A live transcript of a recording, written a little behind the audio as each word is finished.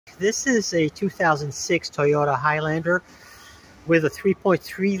This is a 2006 Toyota Highlander with a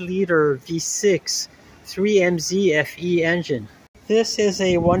 3.3-liter V6 3MZ-FE engine. This is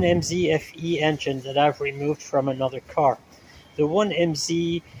a 1MZ-FE engine that I've removed from another car. The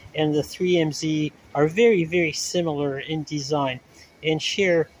 1MZ and the 3MZ are very, very similar in design and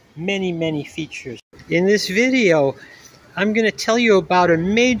share many features. In this video, I'm going to tell you about a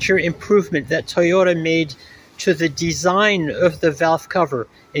major improvement that Toyota made to the design of the valve cover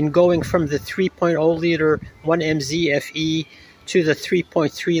in going from the 3.0-liter 1MZ-FE to the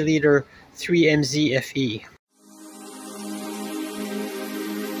 3.3-liter 3MZ-FE.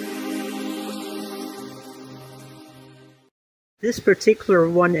 This particular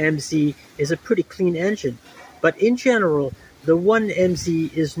 1MZ is a pretty clean engine, but in general, the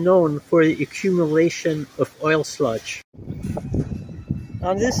 1MZ is known for the accumulation of oil sludge.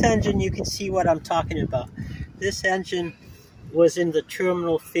 On this engine, you can see what I'm talking about. This engine was in the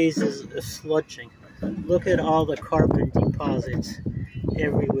terminal phases of sludging. Look at all the carbon deposits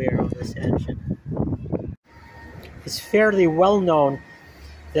everywhere on this engine. It's fairly well known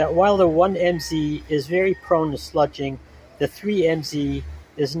that while the 1MZ is very prone to sludging, the 3MZ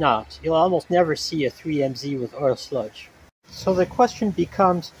is not. You'll almost never see a 3MZ with oil sludge. So the question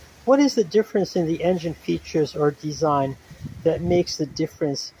becomes, what is the difference in the engine features or design that makes the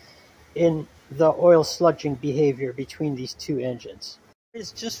difference in the oil sludging behavior between these two engines?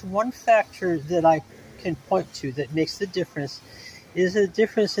 There's just one factor that I can point to that makes the difference, is the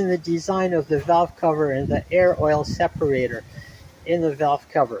difference in the design of the valve cover and the air oil separator in the valve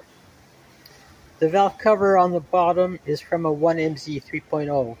cover. The valve cover on the bottom is from a 1MZ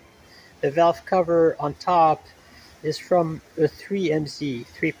 3.0. The valve cover on top is from a 3MZ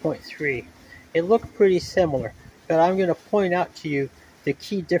 3.3. It look pretty similar, but I'm going to point out to you the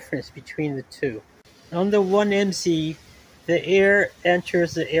key difference between the two. On the 1MZ, the air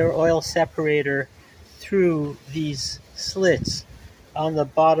enters the air oil separator through these slits on the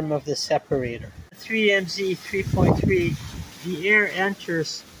bottom of the separator. The 3MZ 3.3, the air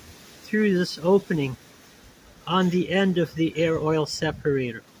enters through this opening on the end of the air oil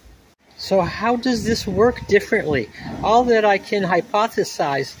separator. So how does this work differently? All that I can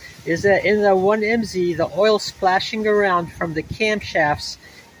hypothesize is that in the 1MZ, the oil splashing around from the camshafts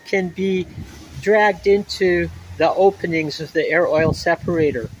can be dragged into the openings of the air oil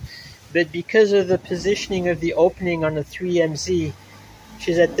separator. But because of the positioning of the opening on the 3MZ, which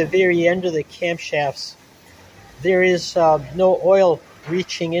is at the very end of the camshafts, there is no oil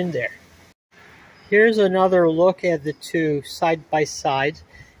reaching in there. Here's another look at the two side by side.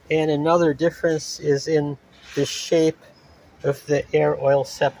 And another difference is in the shape of the air oil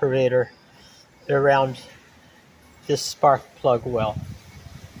separator around this spark plug well.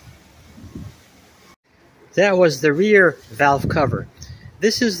 That was the rear valve cover.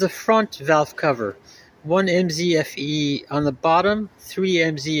 This is the front valve cover. 1MZ-FE on the bottom,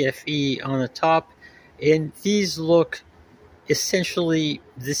 3MZ-FE on the top, and these look essentially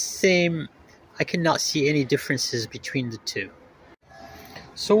the same. I cannot see any differences between the two.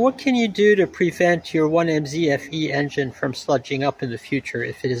 So what can you do to prevent your 1MZ-FE engine from sludging up in the future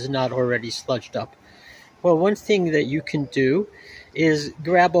if it is not already sludged up? Well, one thing that you can do is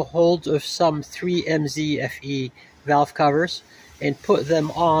grab a hold of some 3MZ-FE valve covers and put them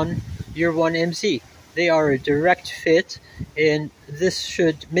on your 1MZ. They are a direct fit, and this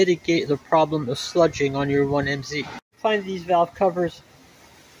should mitigate the problem of sludging on your 1MZ. Find these valve covers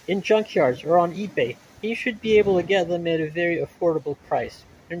in junkyards or on eBay. You should be able to get them at a very affordable price.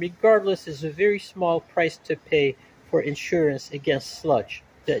 And regardless, it's a very small price to pay for insurance against sludge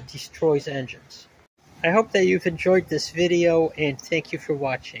that destroys engines. I hope that you've enjoyed this video, and thank you for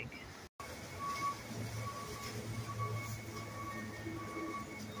watching.